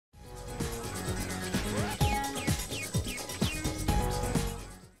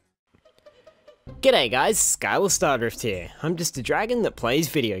G'day guys, SkylerStardrift here. I'm just a dragon that plays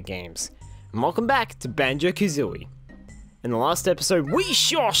video games. And welcome back to Banjo-Kazooie. In the last episode, we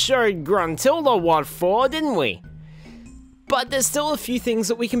sure showed Gruntilda what for, didn't we? But there's still a few things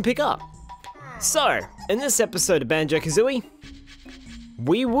that we can pick up. So, in this episode of Banjo-Kazooie,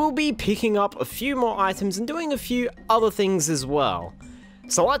 we will be picking up a few more items and doing a few other things as well.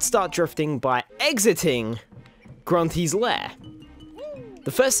 So let's start drifting by exiting Grunty's lair.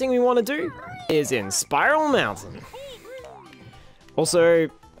 The first thing we want to do is in Spiral Mountain. Also,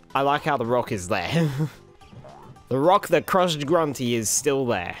 I like how the rock is there. The rock that crushed Grunty is still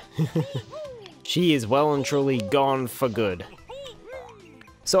there. She is well and truly gone for good.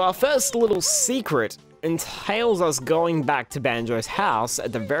 So our first little secret entails us going back to Banjo's house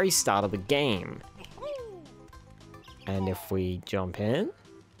at the very start of the game. And if we jump in,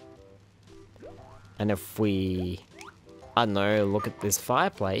 and if we, I don't know, look at this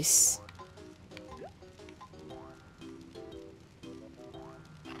fireplace.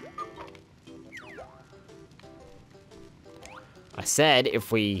 I said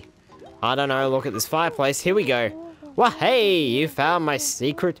if we, I don't know, look at this fireplace. Here we go. Well, hey, you found my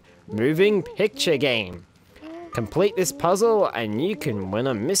secret moving picture game. Complete this puzzle and you can win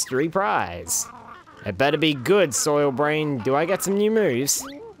a mystery prize. It better be good, Soil Brain. Do I get some new moves?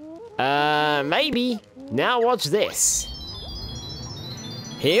 Maybe. Now watch this.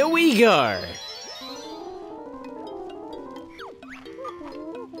 Here we go.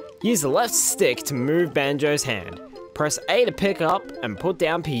 Use the left stick to move Banjo's hand. Press A to pick up and put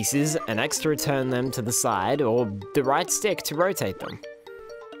down pieces, and X to return them to the side, or the right stick to rotate them.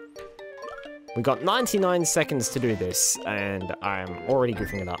 We got 99 seconds to do this, and I'm already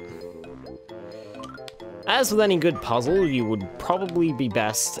goofing it up. As with any good puzzle, you would probably be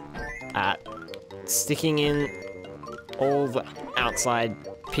best at sticking in all the outside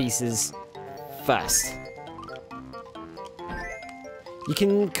pieces first. You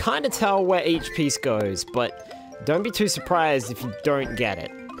can kind of tell where each piece goes, but don't be too surprised if you don't get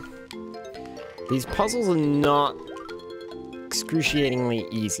it. These puzzles are not excruciatingly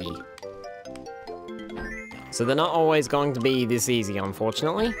easy. So they're not always going to be this easy,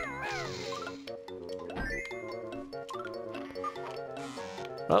 unfortunately.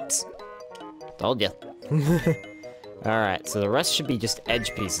 Oops. Told ya. Alright, so the rest should be just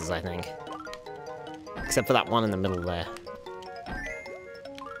edge pieces, I think. Except for that one in the middle there.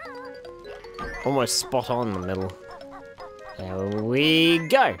 Almost spot on in the middle. There we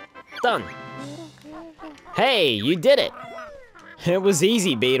go. Done. Hey, you did it. It was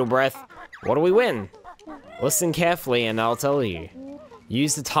easy, Beetle Breath. What do we win? Listen carefully and I'll tell you.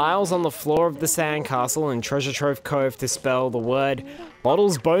 Use the tiles on the floor of the sandcastle in Treasure Trove Cove to spell the word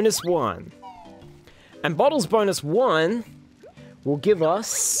Bottles Bonus 1. And Bottles Bonus 1 will give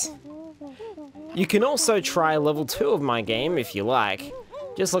us... You can also try level 2 of my game if you like.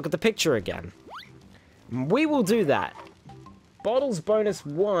 Just look at the picture again. We will do that. Bottles Bonus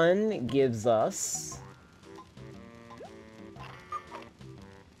 1 gives us...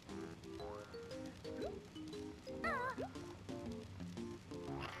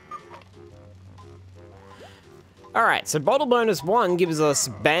 Alright, so Bottle Bonus 1 gives us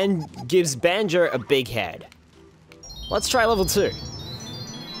gives Banjo a big head. Let's try level 2.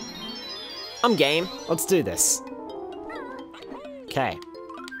 I'm game. Let's do this. Okay.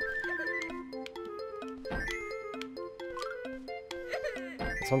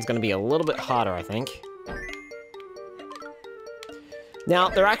 This one's going to be a little bit harder, I think. Now,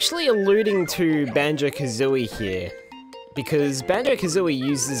 they're actually alluding to Banjo-Kazooie here, because Banjo-Kazooie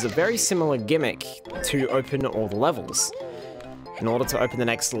uses a very similar gimmick to open all the levels. In order to open the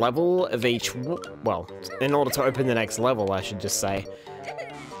next level of each... Well, in order to open the next level, I should just say,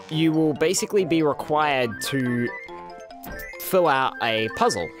 you will basically be required to fill out a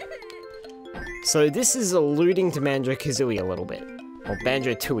puzzle. So this is alluding to Banjo-Kazooie a little bit. Or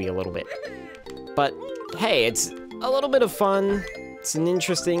Banjo-Tooie a little bit. But, hey, it's a little bit of fun. It's an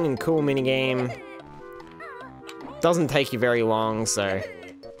interesting and cool minigame. Doesn't take you very long, so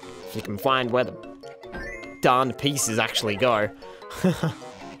if you can find where the darned pieces actually go.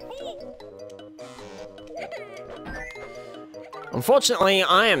 Unfortunately,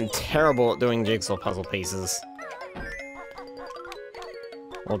 I am terrible at doing jigsaw puzzle pieces.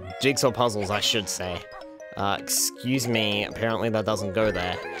 Or jigsaw puzzles, I should say. Excuse me, apparently that doesn't go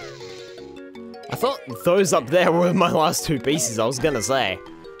there. I thought those up there were my last two pieces, I was gonna say.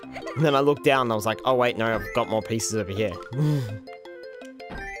 And then I looked down and I was like, oh wait, no, I've got more pieces over here.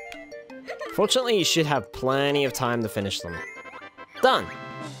 Fortunately, you should have plenty of time to finish them. Done!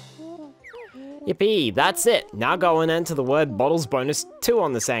 Yippee, that's it. Now go and enter the word bottles bonus 2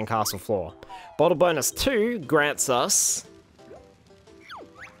 on the sandcastle floor. Bottle bonus 2 grants us...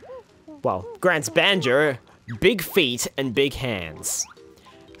 well, grants Banjo big feet and big hands.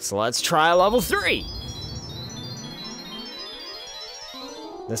 So let's try level 3.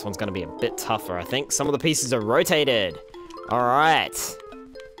 This one's gonna be a bit tougher, I think. Some of the pieces are rotated. Alright.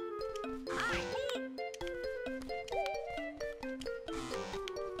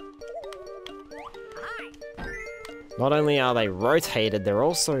 Not only are they rotated, they're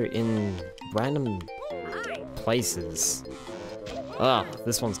also in random places. Ugh,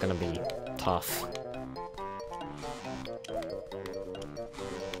 this one's gonna be tough.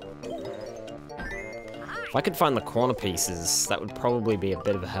 If I could find the corner pieces, that would probably be a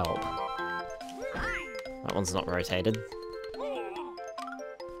bit of a help. That one's not rotated.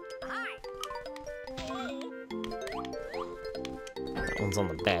 That one's on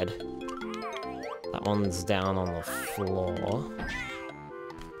the bed. That one's down on the floor.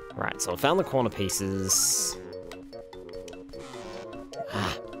 Right, so I found the corner pieces.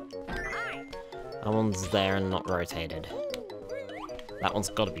 Ah. That one's there and not rotated. That one's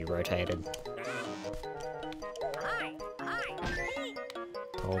gotta be rotated.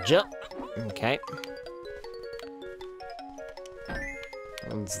 Told ya. Okay. That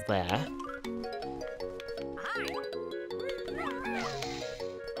one's there.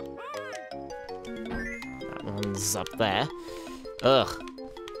 That one's up there. Ugh.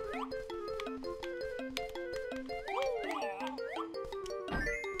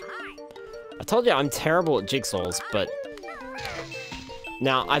 I told you I'm terrible at jigsaws, but...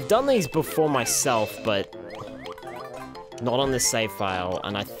 now, I've done these before myself, but... not on this save file,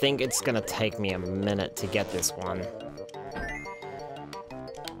 and I think it's gonna take me a minute to get this one.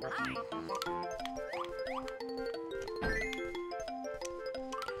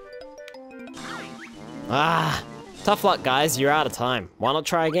 Ah! Tough luck, guys, you're out of time. Why not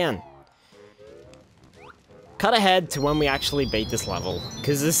try again? Cut ahead to when we actually beat this level,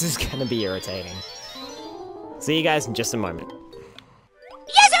 because this is gonna be irritating. See you guys in just a moment.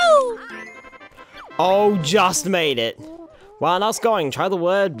 Yazoo! Oh, just made it. Well, nice going. Try the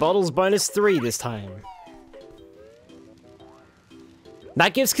word bottles bonus 3 this time.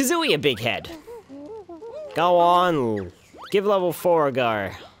 That gives Kazooie a big head. Go on. Give level 4 a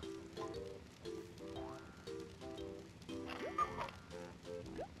go.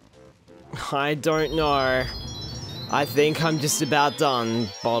 I don't know. I think I'm just about done,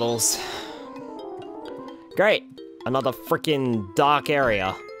 Bottles. Great. Another freaking dark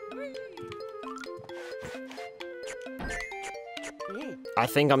area. I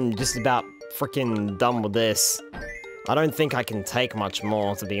think I'm just about freaking done with this. I don't think I can take much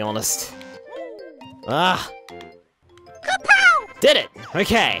more, to be honest. Ah! Kapow! Did it!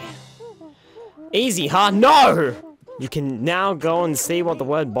 Okay. Easy, huh? No! You can now go and see what the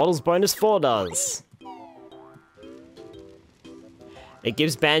word bottles bonus 4 does. It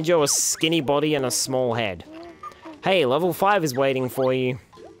gives Banjo a skinny body and a small head. Hey, level 5 is waiting for you.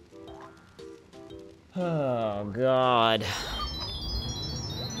 Oh, God.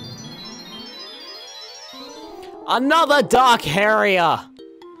 Another dark area!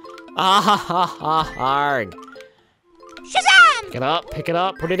 Ah ha ha ha arg. Shazam! Pick it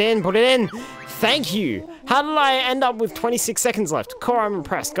up, put it in, put it in! Thank you! How did I end up with 26 seconds left? Core, I'm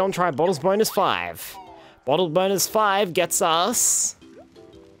impressed. Go and try Bottles Bonus 5. Bottle Bonus 5 gets us...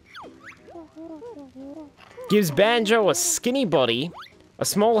 gives Banjo a skinny body, a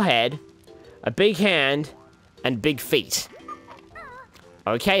small head, a big hand, and big feet.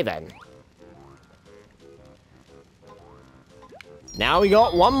 Okay then. Now we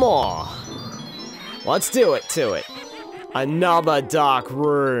got one more. Let's do it to it. Another dark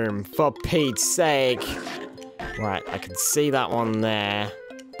room, for Pete's sake. Right, I can see that one there.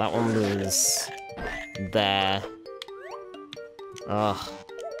 That one was there. Ugh,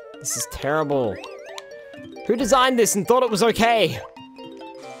 this is terrible. Who designed this and thought it was okay?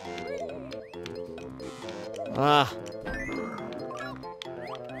 Ah.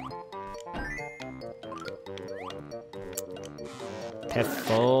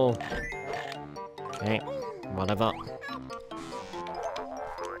 Piffle. Okay, whatever.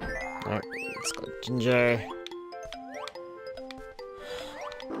 No, it's got Ginger.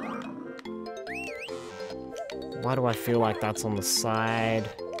 Why do I feel like that's on the side?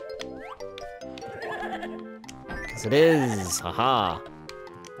 Because it is! Haha!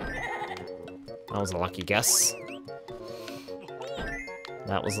 That was a lucky guess.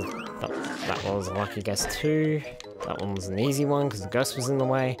 That was a lucky guess too. That one was an easy one because the ghost was in the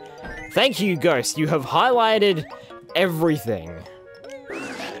way. Thank you, Ghost! You have highlighted everything.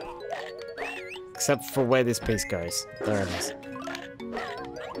 Except for where this piece goes. There it is.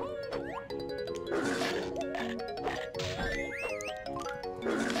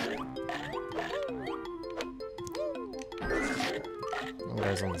 One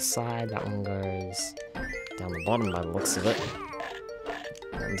goes on the side, that one goes down the bottom by the looks of it.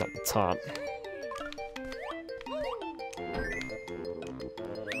 That one's up the top.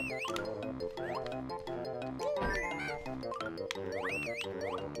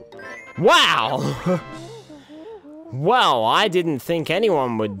 Wow! Well, I didn't think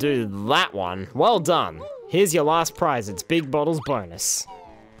anyone would do that one. Well done. Here's your last prize. It's Big Bottles bonus.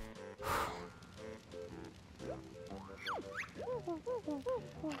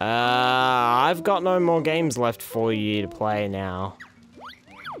 I've got no more games left for you to play now.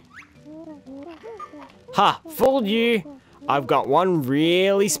 Ha! Fooled you! I've got one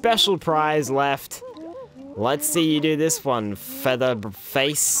really special prize left. Let's see you do this one, feather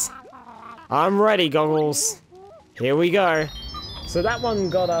face. I'm ready, Goggles. Here we go. So that one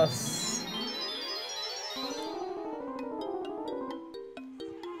got us...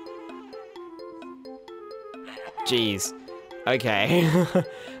 Jeez. Okay.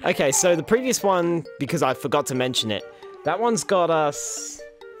 Okay, so the previous one, because I forgot to mention it, that one's got us...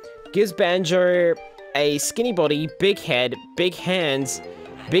 Gives Banjo a skinny body, big head, big hands,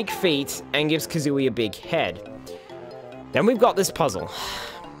 big feet, and gives Kazooie a big head. Then we've got this puzzle.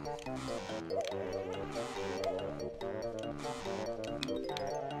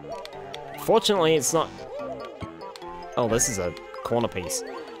 Fortunately, it's not... Oh, this is a corner piece.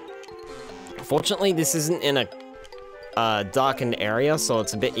 Fortunately, this isn't in a darkened area, so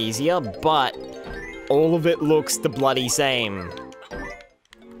it's a bit easier, but all of it looks the bloody same.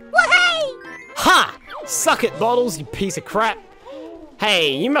 Wahey! Ha! Suck it, Bottles, you piece of crap.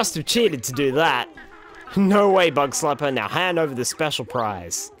 Hey, you must have cheated to do that. No way, Bug Slapper. Now hand over the special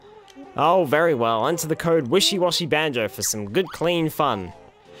prize. Oh, very well. Enter the code Wishy Washy Banjo for some good clean fun.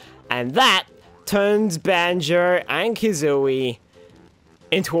 And that turns Banjo and Kazooie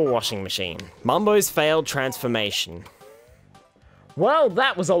into a washing machine. Mumbo's failed transformation. Well,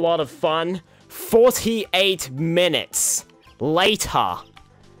 that was a lot of fun. 48 minutes later.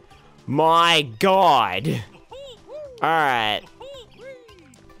 My God. Alright.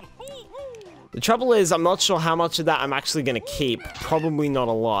 The trouble is, I'm not sure how much of that I'm actually going to keep. Probably not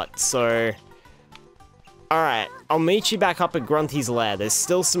a lot, so... Alright, I'll meet you back up at Grunty's lair. There's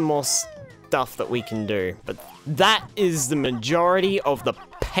still some more stuff that we can do, but that is the majority of the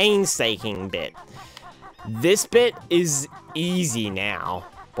painstaking bit. This bit is easy now.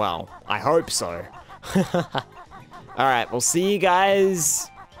 Well, I hope so. Alright, we'll see you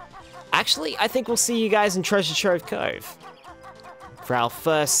guys... Actually, I think we'll see you guys in Treasure Trove Cove for our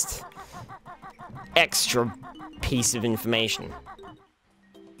first extra piece of information.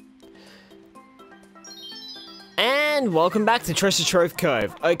 And welcome back to Treasure Trove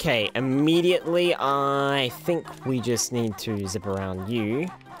Cove. Okay, immediately I think we just need to zip around you.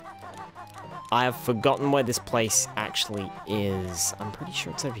 I have forgotten where this place actually is. I'm pretty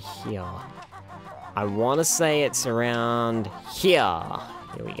sure it's over here. I want to say it's around here.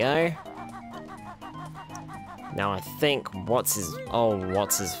 Here we go. Now I think what's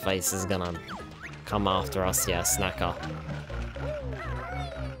his face is gonna come after us. Yeah, Snacker.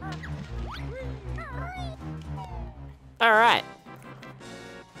 Alright.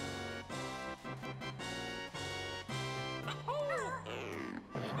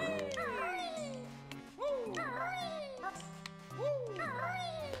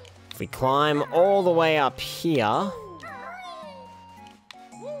 If we climb all the way up here...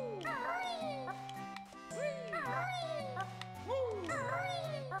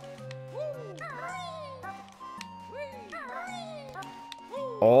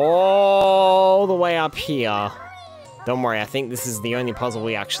 all the way up here. Don't worry, I think this is the only puzzle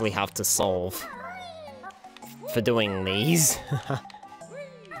we actually have to solve for doing these.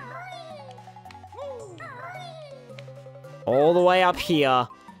 All the way up here,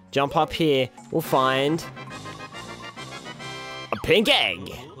 jump up here, we'll find a pink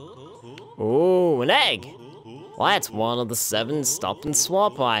egg. Ooh, an egg. Well, that's one of the 7 Stop and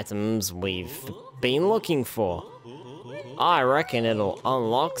Swap items we've been looking for. I reckon it'll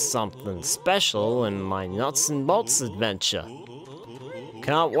unlock something special in my nuts and bolts adventure.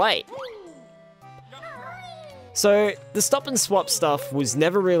 Can't wait. So, the Stop and Swap stuff was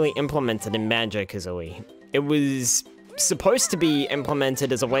never really implemented in Banjo-Kazooie. It was supposed to be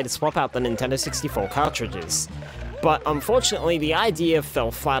implemented as a way to swap out the Nintendo 64 cartridges. But unfortunately, the idea fell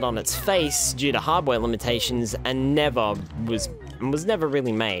flat on its face due to hardware limitations and was never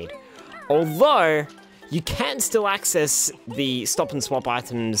really made. Although, you can still access the Stop and Swap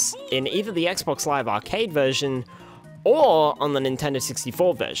items in either the Xbox Live Arcade version or on the Nintendo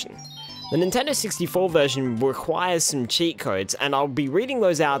 64 version. The Nintendo 64 version requires some cheat codes, and I'll be reading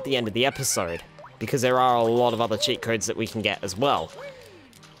those out at the end of the episode, because there are a lot of other cheat codes that we can get as well.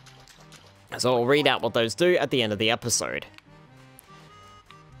 So I'll read out what those do at the end of the episode.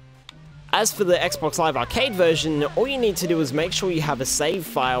 As for the Xbox Live Arcade version, all you need to do is make sure you have a save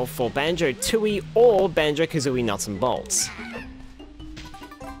file for Banjo-Tooie or Banjo-Kazooie Nuts and Bolts.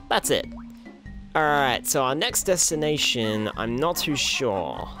 That's it. Alright, so our next destination, I'm not too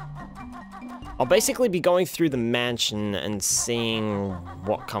sure. I'll basically be going through the mansion and seeing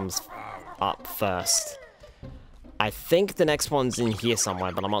what comes up first. I think the next one's in here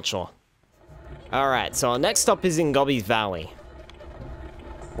somewhere, but I'm not sure. Alright, so our next stop is in Gobby's Valley,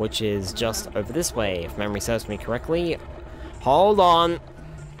 which is just over this way, if memory serves me correctly. Hold on.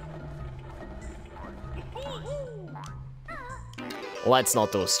 Let's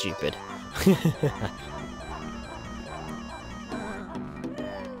not do stupid.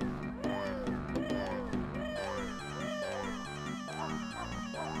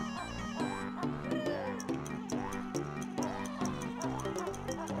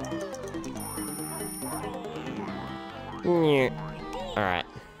 Alright.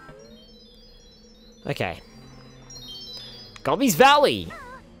 Okay. Gobby's Valley!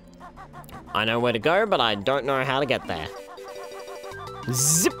 I know where to go, but I don't know how to get there.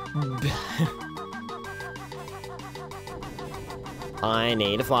 Zip! I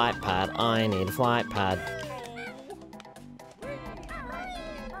need a flight pad, I need a flight pad.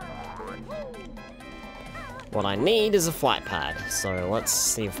 What I need is a flight pad, so let's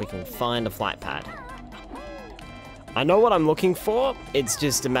see if we can find a flight pad. I know what I'm looking for, it's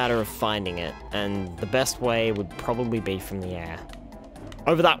just a matter of finding it, and the best way would probably be from the air.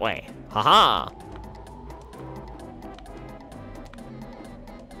 Over that way. Haha!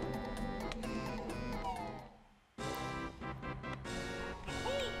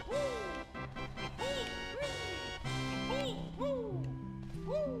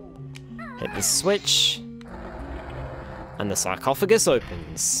 Hit the switch, and the sarcophagus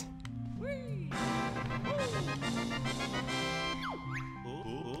opens.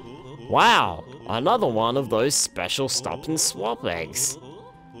 Wow, another one of those special Stop and Swap eggs.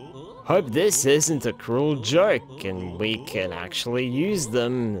 Hope this isn't a cruel joke and we can actually use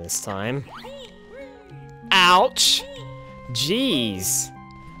them this time. Ouch! Jeez.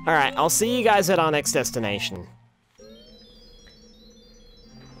 Alright, I'll see you guys at our next destination.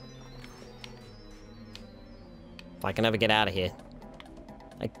 If I can ever get out of here.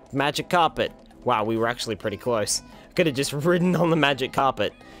 Like, magic carpet. Wow, we were actually pretty close. Could have just ridden on the magic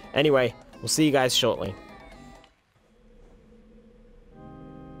carpet. Anyway, we'll see you guys shortly.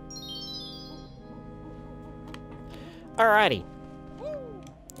 Alrighty.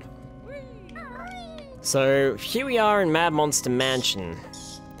 So, here we are in Mad Monster Mansion.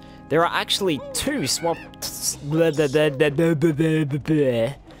 There are actually two Stop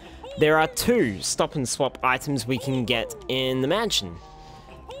and Swap items we can get in the mansion.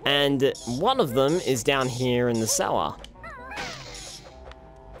 And one of them is down here in the cellar.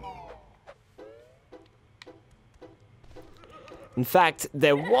 In fact,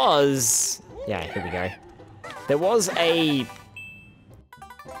 there was... Yeah, here we go. There was a...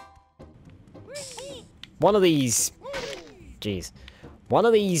 One of these... Jeez. One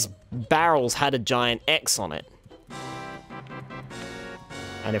of these barrels had a giant X on it.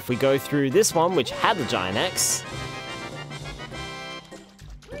 And if we go through this one, which had the giant X...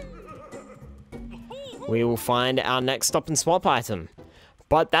 we will find our next Stop and Swap item.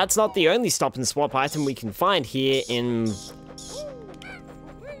 But that's not the only Stop and Swap item we can find here in...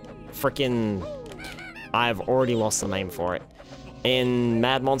 Frickin'... I've already lost the name for it. In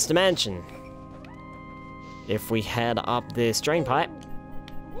Mad Monster Mansion. If we head up this drain pipe.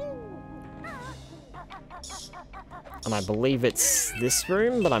 And I believe it's this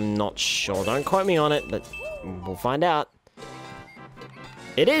room, but I'm not sure. Don't quote me on it, but we'll find out.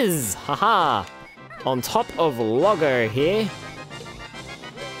 It is! Haha! On top of Logo here.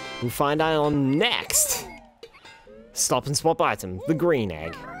 We'll find out on next Stop and Swap item, the green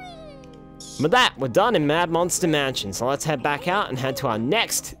egg. With that, we're done in Mad Monster Mansion, so let's head back out and head to our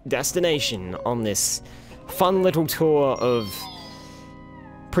next destination on this fun little tour of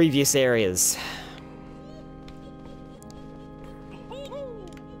previous areas.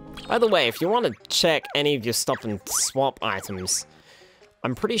 By the way, if you want to check any of your Stop and Swap items,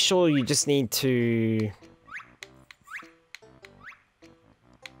 I'm pretty sure you just need to...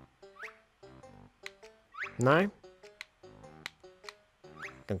 No?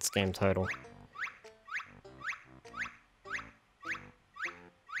 Against game total.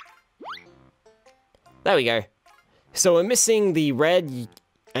 There we go. So we're missing the red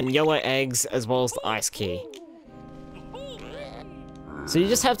and yellow eggs as well as the ice key. So you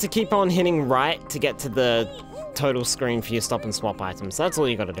just have to keep on hitting right to get to the total screen for your stop and swap items. That's all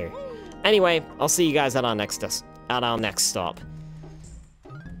you gotta do. Anyway, I'll see you guys at our next stop.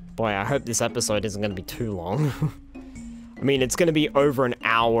 Boy, I hope this episode isn't gonna be too long. I mean, it's gonna be over an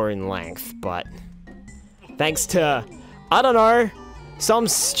hour in length, but thanks to, I don't know, some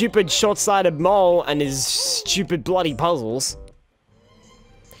stupid short-sighted mole and his stupid bloody puzzles.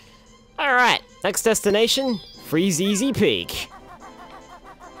 Alright, next destination, Freeze Peak.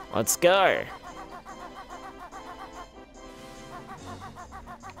 Let's go.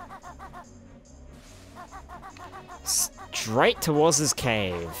 Straight towards his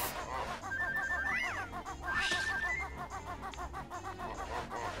cave.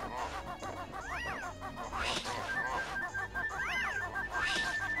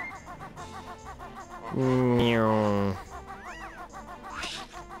 Meow.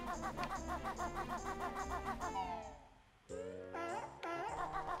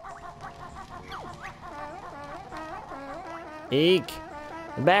 Eek!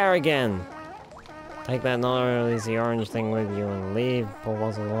 The bear again! Take that noisy orange thing with you and leave Paul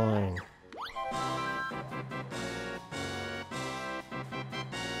us alone.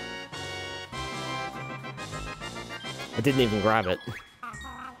 I didn't even grab it.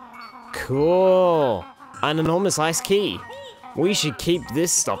 Cool! An enormous ice key. We should keep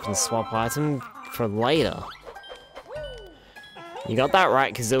this stop and swap item for later. You got that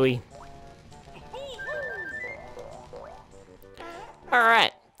right, Kazooie.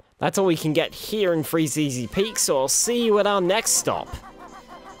 Alright, that's all we can get here in Freeze Peak, so I'll see you at our next stop.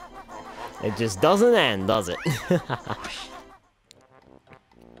 It just doesn't end, does it?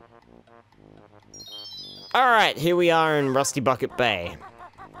 Alright, here we are in Rusty Bucket Bay.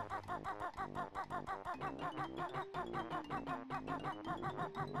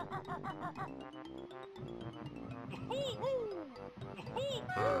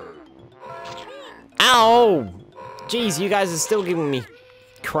 Ow! Jeez, you guys are still giving me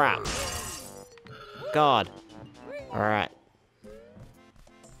crap. God. Alright.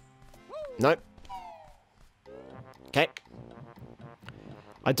 Nope. Okay.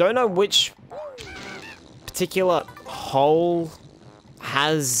 I don't know which particular hole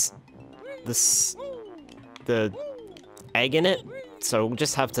has the egg in it, so we'll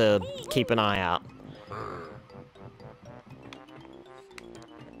just have to keep an eye out.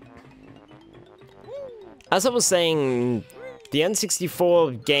 As I was saying, the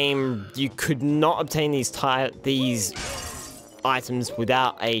N64 game, you could not obtain these items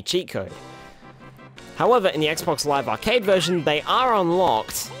without a cheat code. However, in the Xbox Live Arcade version, they are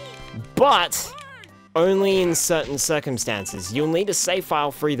unlocked, but only in certain circumstances. You'll need a save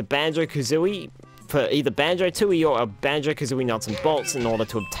file for either Banjo-Kazooie, or a Banjo-Kazooie Nuts and Bolts in order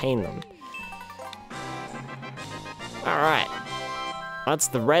to obtain them. Alright. That's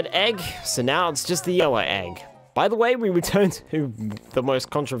the red egg, so now it's just the yellow egg. By the way, we returned to the most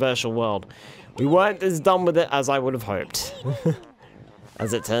controversial world. We weren't as done with it as I would have hoped.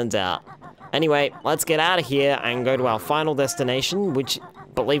 As it turns out. Anyway, let's get out of here and go to our final destination, which,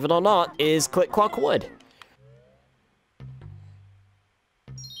 believe it or not, is Click Clock Wood.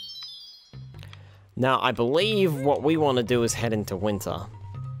 Now, I believe what we want to do is head into winter.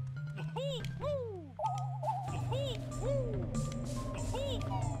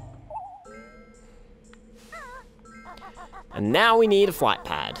 And now we need a flight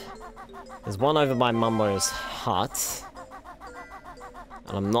pad. There's one over by Mumbo's hut.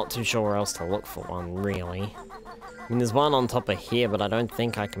 And I'm not too sure where else to look for one, really. I mean, there's one on top of here, but I don't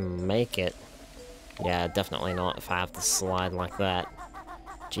think I can make it. Yeah, definitely not if I have to slide like that.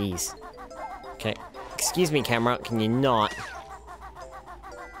 Jeez. Okay. Excuse me, camera, can you not?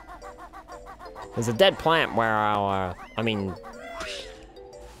 There's a dead plant where our...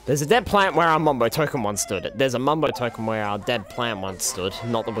 There's a dead plant where our Mumbo token once stood. There's a Mumbo token where our dead plant once stood.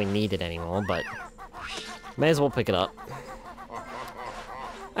 Not that we need it anymore, but... may as well pick it up.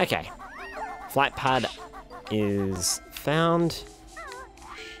 Okay. Flight pad is found.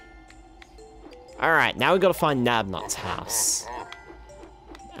 Alright, now we gotta find Nabnut's house.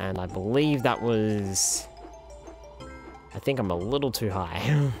 And I believe that was... I think I'm a little too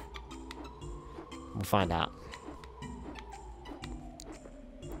high. We'll find out.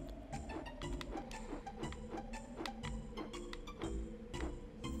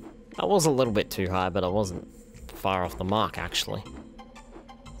 I was a little bit too high, but I wasn't far off the mark, actually.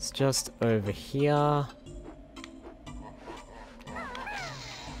 It's just over here.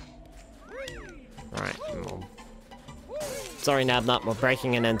 Right. Sorry, Nabnut, we're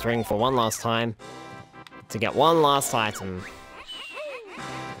breaking and entering for one last time. to get one last item.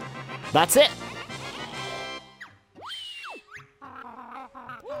 That's it!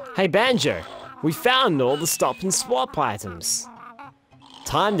 Hey Banjo, we found all the Stop and Swap items.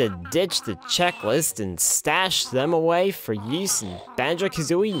 Time to ditch the checklist and stash them away for use in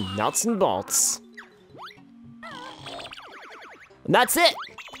Banjo-Kazooie nuts and bolts. And that's it!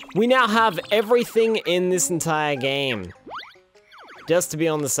 We now have everything in this entire game. Just to be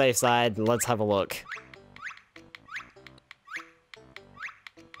on the safe side, let's have a look.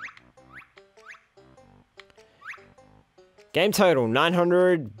 Game total,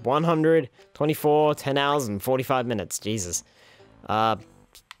 900, 100, 24, 10 hours and 45 minutes, Jesus.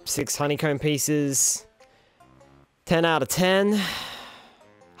 6 honeycomb pieces, 10 out of 10,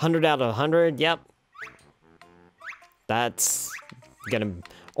 100 out of 100, yep. That's gonna,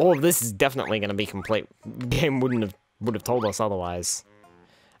 all of this is definitely gonna be complete. The game would have told us otherwise.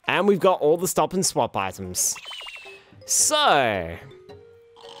 And we've got all the Stop and Swap items. So,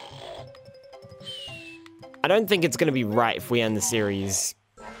 I don't think it's gonna be right if we end the series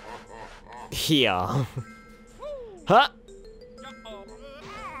here. Huh?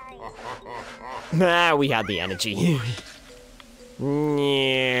 Nah, we had the energy.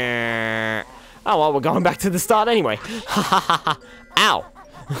 Yeah. Oh well, we're going back to the start anyway. Ow!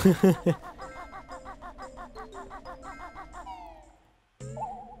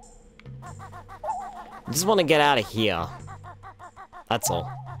 I just want to get out of here. That's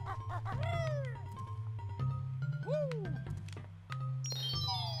all.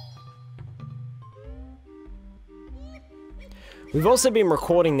 We've also been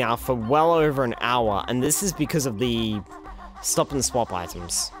recording now for well over an hour, and this is because of the Stop and Swap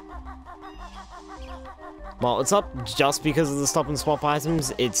items. Well, it's not just because of the Stop and Swap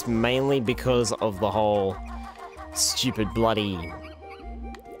items, it's mainly because of the whole stupid bloody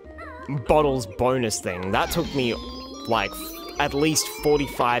bottles bonus thing. That took me, like, at least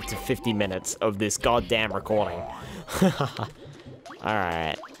 45 to 50 minutes of this goddamn recording.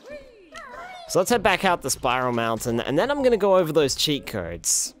 Alright. So let's head back out the Spiral Mountain, and then I'm gonna go over those cheat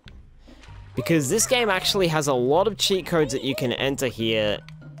codes. Because this game actually has a lot of cheat codes that you can enter here,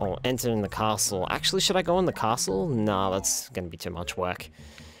 or enter in the castle. Actually, should I go in the castle? No, that's gonna be too much work.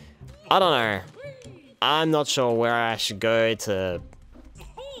 I don't know. I'm not sure where I should go to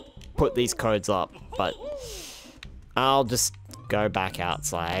put these codes up, but I'll just go back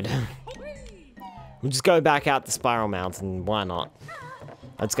outside. We'll just go back out the Spiral Mountain, why not?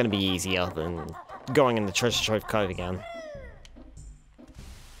 That's gonna be easier than going in the Treasure Trove Cove again.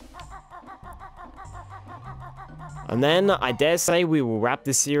 And then, I dare say we will wrap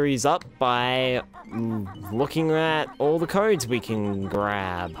this series up by looking at all the codes we can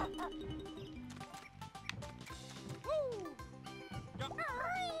grab.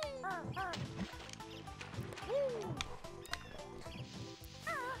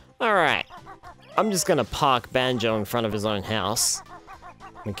 Alright, I'm just gonna park Banjo in front of his own house.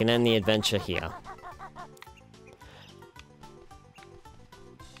 We can end the adventure here.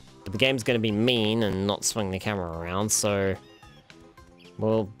 But the game's gonna be mean and not swing the camera around, so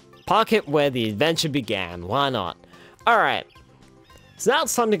we'll park it where the adventure began. Why not? Alright. So now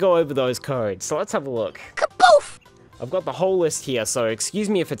it's time to go over those codes, so let's have a look. Kaboof! I've got the whole list here, so excuse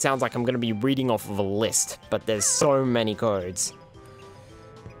me if it sounds like I'm gonna be reading off of a list, but there's so many codes.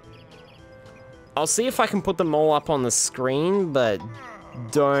 I'll see if I can put them all up on the screen, but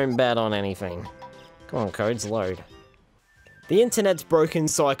don't bet on anything. Come on, codes, load. The internet's broken,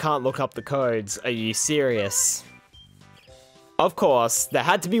 so I can't look up the codes. Are you serious? Of course, there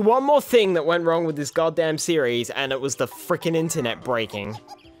had to be one more thing that went wrong with this goddamn series, and it was the frickin' internet breaking.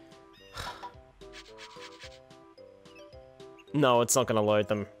 No, it's not gonna load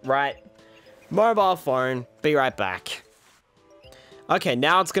them. Right. Mobile phone, be right back. Okay,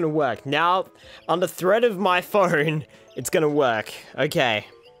 now it's gonna work. Now, under threat of my phone, it's gonna work. Okay.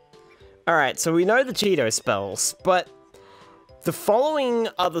 Alright, so we know the Cheeto spells, but the following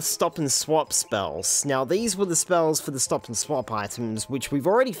are the Stop and Swap spells. Now, these were the spells for the Stop and Swap items, which we've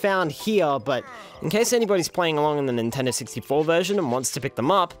already found here, but in case anybody's playing along in the Nintendo 64 version and wants to pick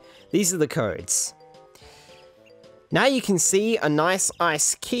them up, these are the codes. Now you can see a nice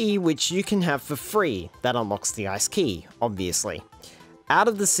ice key, which you can have for free. That unlocks the ice key, obviously. Out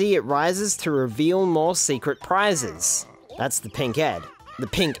of the sea it rises to reveal more secret prizes. That's the pink egg. The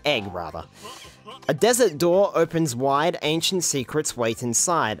pink egg, rather. A desert door opens wide, ancient secrets wait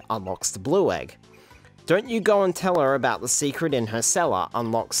inside, unlocks the blue egg. Don't you go and tell her about the secret in her cellar,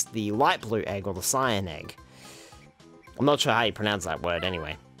 unlocks the light blue egg or the cyan egg. I'm not sure how you pronounce that word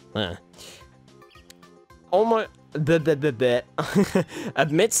anyway. Amidst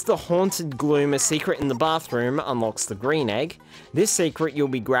the haunted gloom, a secret in the bathroom unlocks the green egg. This secret you'll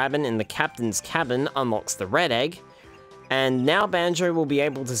be grabbing in the captain's cabin unlocks the red egg. And now Banjo will be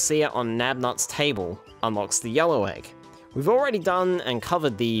able to see it on Nabnut's table, unlocks the yellow egg. We've already done and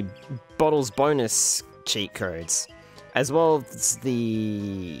covered the bottles bonus cheat codes, as well as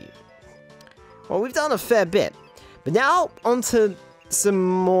the... Well, we've done a fair bit. But now, onto some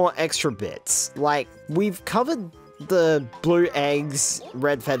more extra bits. Like, we've covered the blue eggs,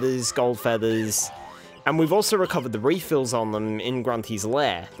 red feathers, gold feathers, and we've also recovered the refills on them in Grunty's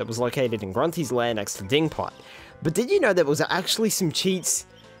lair, that was located in Grunty's lair next to Dingpot. But did you know there was actually some cheats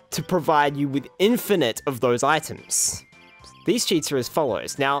to provide you with infinite of those items? These cheats are as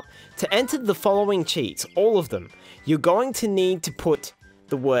follows. Now, to enter the following cheats, all of them, you're going to need to put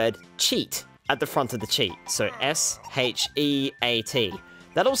the word cheat at the front of the cheat. So S-H-E-A-T.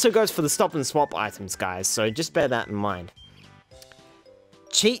 That also goes for the Stop and Swap items, guys, so just bear that in mind.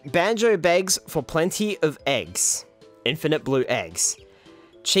 Cheat Banjo begs for plenty of eggs. Infinite blue eggs.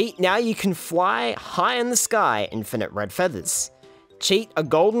 Cheat now you can fly high in the sky. Infinite red feathers. Cheat a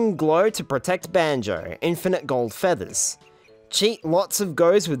golden glow to protect Banjo. Infinite gold feathers. Cheat lots of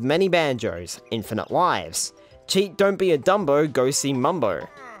goes with many banjos. Infinite lives. Cheat don't be a Dumbo, go see Mumbo.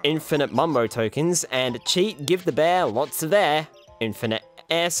 Infinite Mumbo tokens. And cheat give the bear lots of air. Infinite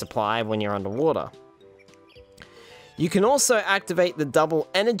air supply when you're underwater. You can also activate the double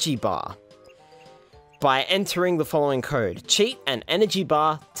energy bar by entering the following code. Cheat an energy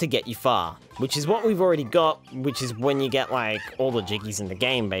bar to get you far. Which is what we've already got, which is when you get like all the jiggies in the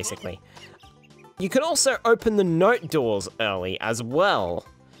game basically. You can also open the note doors early as well.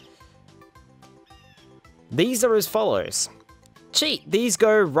 These are as follows. Cheat, these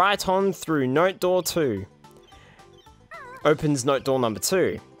go right on through note door 2. Opens note door number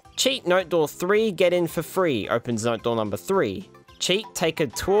 2. Cheat, note door 3, get in for free. Opens note door number 3. Cheat, take a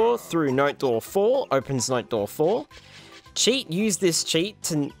tour through note door 4. Opens note door 4. Cheat, use this cheat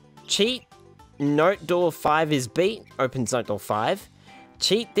to cheat. Note door 5 is beat. Opens note door 5.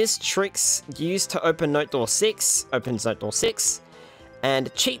 Cheat, this trick's used to open note door 6. Opens note door 6.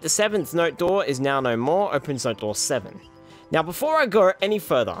 And cheat, the 7th note door is now no more. Opens note door 7. Now, before I go any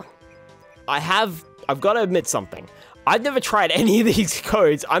further, I've got to admit something. I've never tried any of these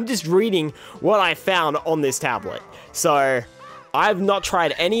codes. I'm just reading what I found on this tablet. So, I've not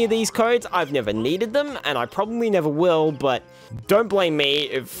tried any of these codes. I've never needed them, and I probably never will, but don't blame me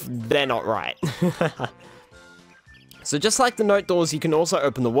if they're not right. So just like the note doors, you can also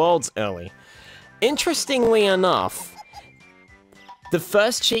open the worlds early. Interestingly enough, the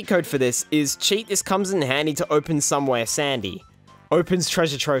first cheat code for this is cheat, this comes in handy to open somewhere sandy. Opens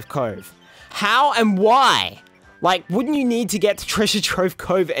Treasure Trove Cove. How and why? Like, wouldn't you need to get to Treasure Trove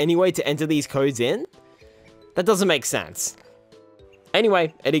Cove anyway to enter these codes in? That doesn't make sense.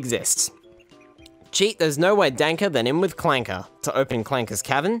 Anyway, it exists. Cheat, there's nowhere danker than in with Clanker to open Clanker's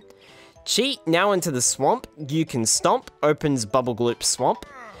Cavern. Cheat, now into the swamp, you can stomp, opens Bubble Gloop Swamp.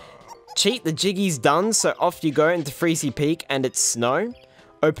 Cheat, the jiggy's done, so off you go into Freezy Peak and it's snow.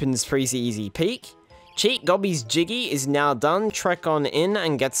 Opens Freezy Easy Peak. Cheat, Gobby's jiggy is now done, trek on in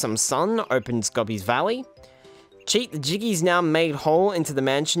and get some sun, opens Gobby's Valley. Cheat, the jiggy's now made whole into the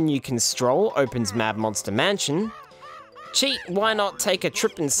mansion you can stroll, opens Mad Monster Mansion. Cheat, why not take a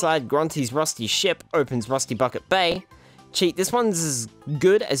trip inside Grunty's rusty ship, opens Rusty Bucket Bay. Cheat, this one's as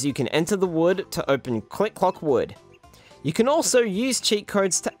good as you can enter the wood to open Click Clock Wood. You can also use cheat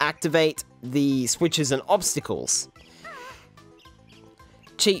codes to activate the switches and obstacles.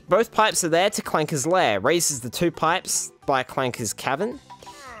 Cheat, both pipes are there to Clanker's lair, raises the 2 pipes by Clanker's Cavern.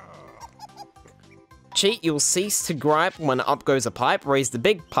 Cheat, you'll cease to gripe when up goes a pipe, raise the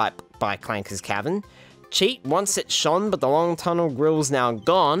big pipe by Clanker's Cavern. Cheat, once it shone but the long tunnel grill's now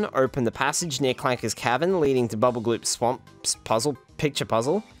gone, open the passage near Clanker's Cavern leading to Bubble Gloop Swamp's picture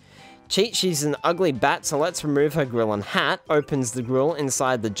puzzle. Cheat, she's an ugly bat, so let's remove her grill and hat, opens the grill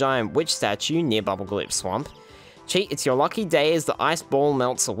inside the giant witch statue near Bubble Gloop Swamp. Cheat, it's your lucky day as the ice ball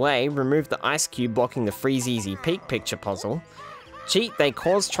melts away, remove the ice cube blocking the Freeze Easy Peak picture puzzle. Cheat, they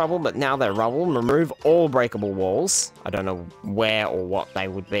cause trouble but now they're rubble, remove all breakable walls. I don't know where or what they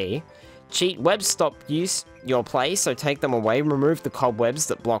would be. Cheat, webs stop your play, so take them away, remove the cobwebs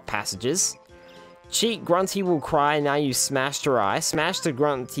that block passages. Cheat, Grunty will cry, now you smashed her eye, smash the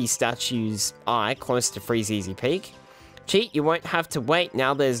Grunty statue's eye close to Freeze Easy Peak. Cheat, you won't have to wait,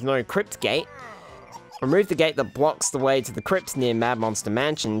 now there's no crypt gate. Remove the gate that blocks the way to the crypt near Mad Monster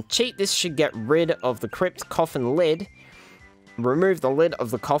Mansion. Cheat, this should get rid of the crypt coffin lid. Remove the lid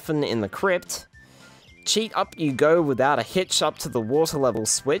of the coffin in the crypt. Cheat, up you go without a hitch up to the water level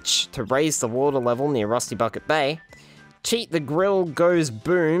switch to raise the water level near Rusty Bucket Bay. Cheat the grill goes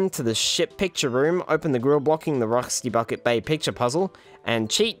boom to the ship picture room. Open the grill blocking the Rusty Bucket Bay picture puzzle. And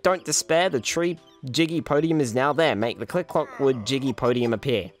cheat don't despair, the tree jiggy podium is now there. Make the click clock wood jiggy podium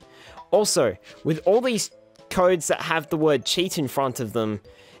appear. Also, with all these codes that have the word cheat in front of them,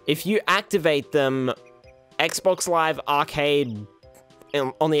 if you activate them, Xbox Live Arcade,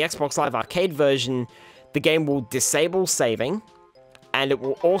 on the Xbox Live Arcade version, the game will disable saving. And it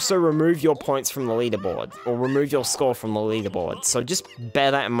will also remove your points from the leaderboard, or remove your score from the leaderboard, so just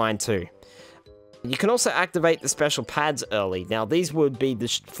bear that in mind too. You can also activate the special pads early. Now these would be the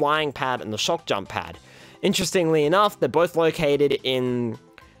flying pad and the shock jump pad. Interestingly enough, they're both located in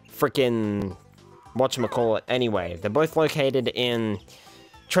frickin' whatchamacallit anyway. They're both located in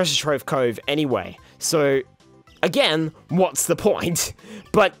Treasure Trove Cove anyway. So, again, what's the point?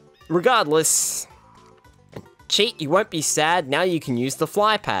 But regardless... Cheat, you won't be sad, now you can use the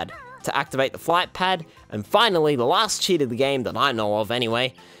fly pad to activate the flight pad. And finally, the last cheat of the game that I know of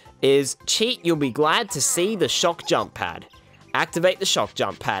anyway, is cheat, you'll be glad to see the shock jump pad. Activate the shock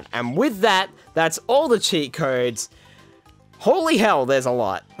jump pad. And with that, that's all the cheat codes. Holy hell, there's a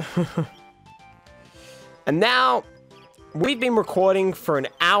lot. And now, we've been recording for 1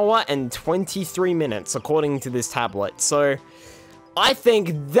 hour and 23 minutes, according to this tablet. So, I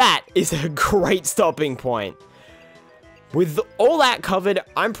think that is a great stopping point. With all that covered,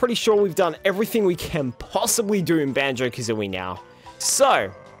 I'm pretty sure we've done everything we can possibly do in Banjo-Kazooie now.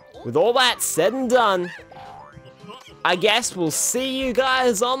 So, with all that said and done, I guess we'll see you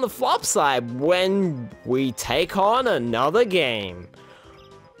guys on the flop side when we take on another game.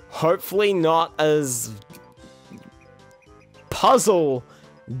 Hopefully not as puzzle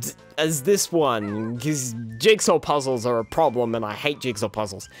as this one, because jigsaw puzzles are a problem and I hate jigsaw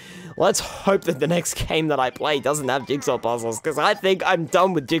puzzles. Let's hope that the next game that I play doesn't have jigsaw puzzles, because I think I'm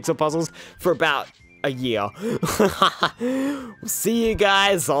done with jigsaw puzzles for about a year. We'll see you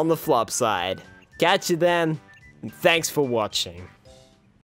guys on the flop side. Catch you then, and thanks for watching.